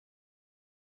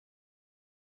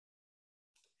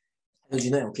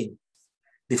halogenoalkane.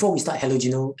 Before we start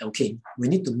halogenoalkane, we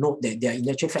need to note that there are in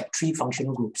actual fact 3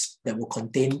 functional groups that will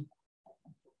contain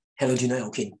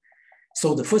halogenoalkane.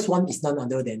 So the first one is none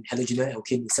other than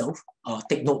halogenoalkane itself.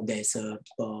 Take note there's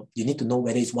you need to know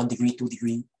whether it's 1 degree, 2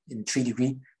 degree, and 3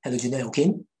 degree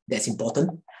halogenoalkane. That's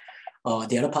important.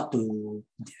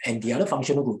 The other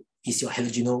functional group is your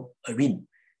halogenoarene.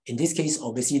 In this case,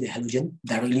 obviously the halogen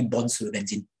directly bonds to the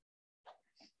benzene.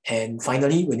 And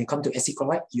finally, when you come to acid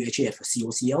chloride, you actually have a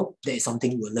COCl. That is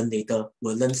something we'll learn later.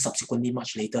 We'll learn subsequently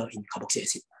much later in carboxylic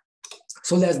acid.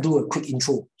 So let's do a quick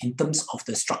intro in terms of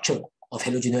the structure of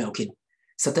halogenoalkane.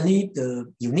 Certainly,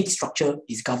 the unique structure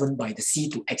is governed by the C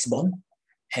to X bond.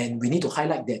 And we need to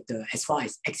highlight that as far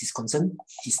as X is concerned,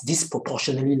 is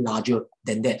disproportionately larger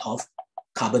than that of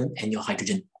carbon and your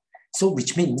hydrogen. So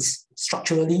which means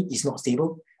structurally it's not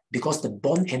stable because the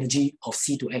bond energy of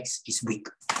C to X is weak.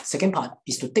 Second part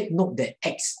is to take note that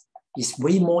X is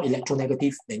way more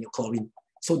electronegative than your chlorine.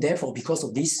 So therefore, because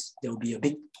of this, there will be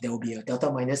a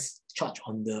delta minus charge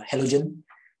on the halogen,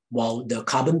 while the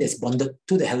carbon that's bonded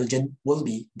to the halogen will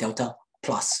be delta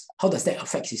plus. How does that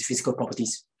affect its physical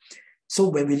properties? So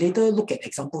when we later look at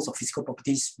examples of physical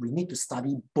properties, we need to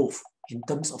study both in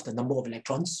terms of the number of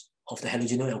electrons of the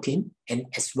halogenoalkane and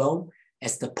as well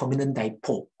as the permanent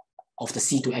dipole of the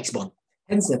C to X bond.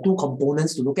 Hence, there are 2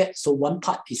 components to look at. So one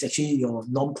part is actually your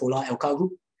non-polar alkyl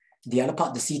group. The other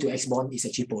part, the C to X bond, is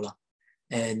actually polar.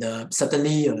 And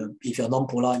certainly, if you're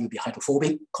non-polar, you'll be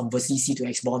hydrophobic. Conversely, C to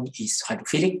X bond is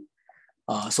hydrophilic.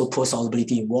 So poor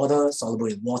solubility in water, soluble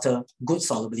in water, good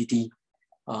solubility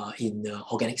in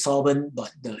organic solvent,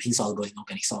 but insoluble in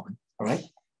organic solvent. All right.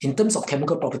 In terms of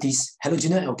chemical properties,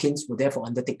 halogenoalkanes will therefore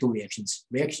undertake 2 reactions.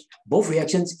 Both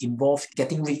reactions involve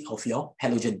getting rid of your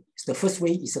halogen. So the first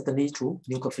way is certainly through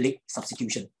nucleophilic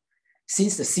substitution.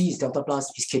 Since the C is delta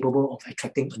plus, is capable of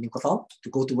attracting a nucleophile to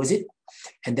go towards it,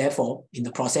 and therefore in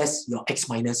the process your X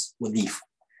minus will leave,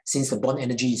 since the bond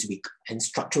energy is weak and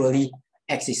structurally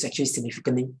X is actually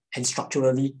significantly and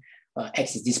structurally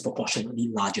X is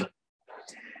disproportionately larger.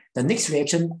 The next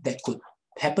reaction that could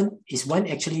happen is when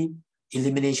actually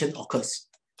elimination occurs,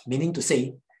 meaning to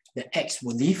say the X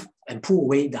will leave and pull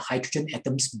away the hydrogen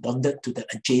atoms bonded to the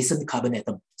adjacent carbon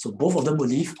atom. So both of them will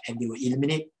leave and they will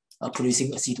eliminate,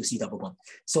 producing a C to C double bond.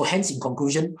 So hence, in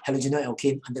conclusion,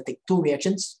 halogenoalkane undertake 2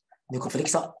 reactions: nucleophilic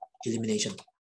sub, elimination.